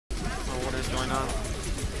going on?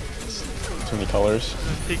 Too many colors.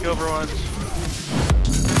 Peak Overwatch.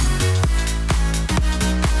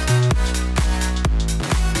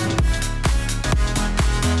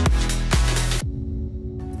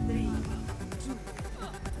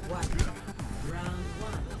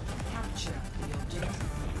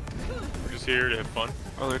 We're just here to have fun.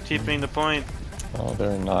 Oh, they're TPing the point. Oh,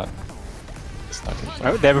 they're not. It's not gonna be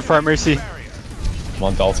Oh, they have a Far Mercy. Come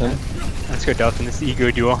on, Dalton. Let's go, Dalton. This is the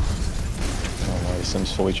ego duel. Oh my, the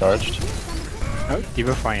Sim's fully charged. Oh,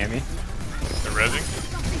 Devo flying at me. They're rezzing.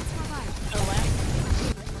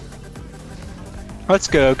 Let's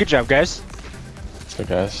go. Good job, guys. Let's go,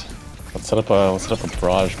 guys. Let's set up a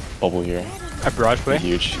barrage bubble here. A barrage play.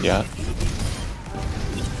 Huge, yeah.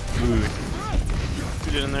 Ooh.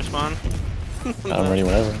 You get in their spawn. I'm ready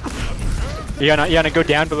whenever. You wanna go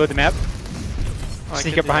down below the map? Oh,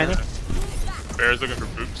 Sneak up behind me. Bear's looking for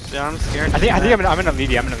boots. Yeah, I'm scared. I think I'm gonna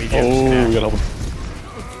leave you. I'm gonna leave you. Oh, we gotta help him.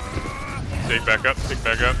 Take back up. Take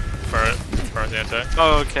back up. Far as anti.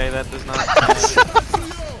 Oh, okay, that does not.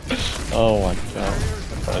 Oh my god.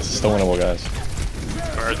 This is still winnable, guys.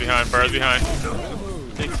 Far is behind. Far is behind.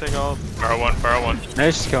 Big sig all. Far one. Far one.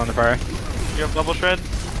 Nice kill on the fire. You have bubble shred?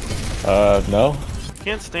 No.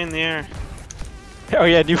 Can't stay in the air. Oh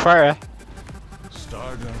yeah, new fire.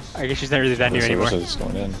 I guess she's not really that new anymore. Is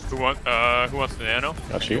going in. Who wants the nano?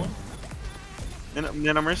 Got you.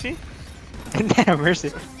 Nano Mercy? Nano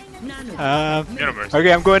Mercy. Nano Mercy.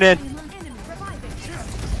 Okay, I'm going in.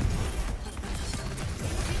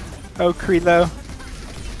 Oh, Creelo.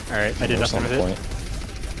 Alright, I did nothing with it.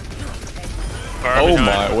 Far Oh behind.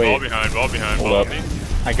 my, wait. Ball behind. Ball behind. Hold Ball up. behind.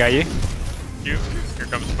 I got you. Here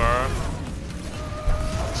comes Far.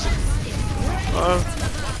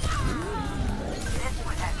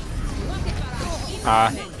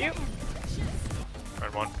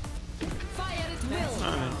 Red one.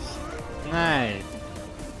 Nice.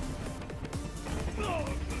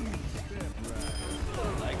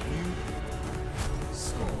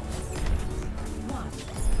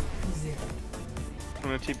 I'm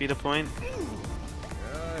gonna TP the point.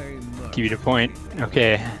 Give you the point.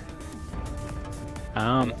 Okay.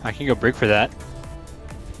 I can go break for that.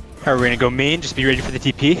 Alright, we're gonna go main. Just be ready for the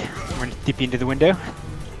TP. We're gonna TP into the window.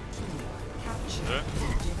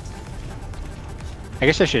 I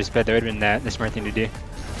guess I should have sped. That would have been the smart thing to do.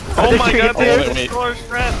 Oh my god, wait, there's wait. solar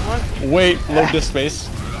threat. What? Wait, load this space.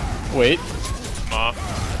 Wait. I'm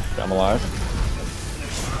off. I'm alive.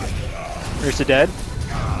 Ursa dead.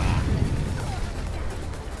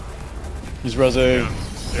 He's rezzing.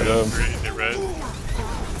 They're red. I'm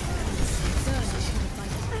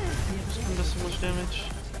doing so much damage.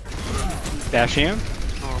 Dashing him.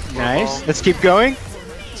 Oh, poor Nice. ball. Let's keep going.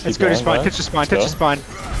 Let's go to going, spawn. guys. Touch the spawn. Touch Go. the spawn.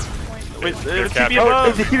 Wait, They're TP capped. Oh,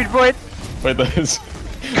 above! the TP point. Wait, that is.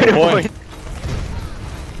 Good point. point.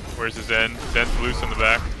 Where's the Zen? Zen's loose on the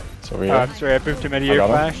back. It's over here. I'm sorry, I moved him out of your got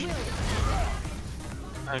flash. him.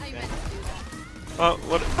 Okay. Oh,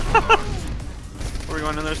 what? Are we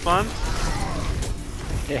going in their spawn?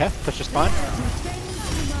 Yeah, touch the spawn.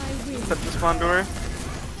 Touch the spawn door.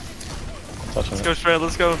 Touching Let's it. go shred,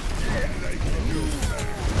 let's go.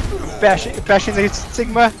 Bashing the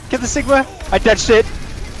Sigma. Get the Sigma. I touched it.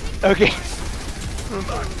 Okay.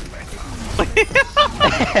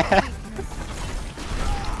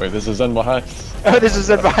 Wait, there's a Zen behind. Oh, this is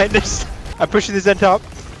Zen behind us. I'm pushing the Zen top.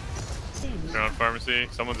 They're on pharmacy.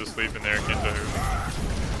 Someone's asleep in there. Can't tell who.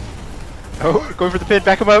 Oh, going for the pin.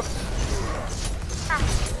 Back him up.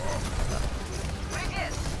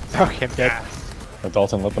 Okay, I'm dead. Oh,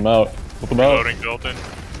 Dalton, let them out. Let them out. Loading Dalton.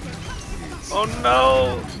 Oh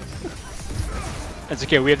no! That's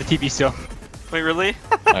okay. We have the TP still. Wait, really?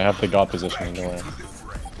 I have the god positioning, don't worry.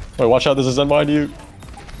 Wait, watch out, there's a Zen behind you.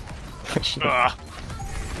 Ah.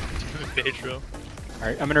 Pedro.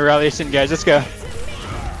 Alright, I'm gonna rally us in, guys. Let's go.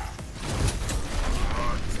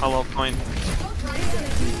 Hollow point.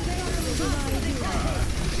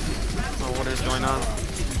 Oh, what is going on?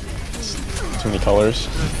 Too many colors.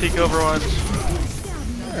 Peak Overwatch.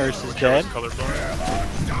 Ursa's dead. Colorful.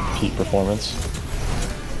 Peak performance.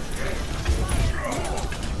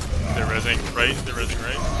 They're rezzing right. They're rezzing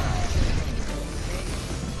right.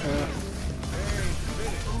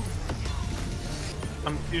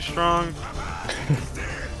 I'm too strong.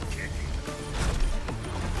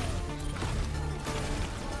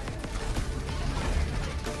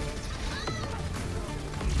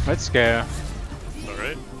 Let's go.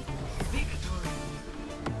 Alright.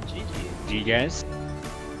 G guys.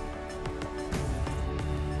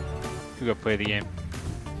 We go play the game.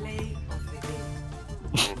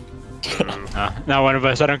 Not one of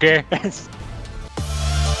us. I don't care.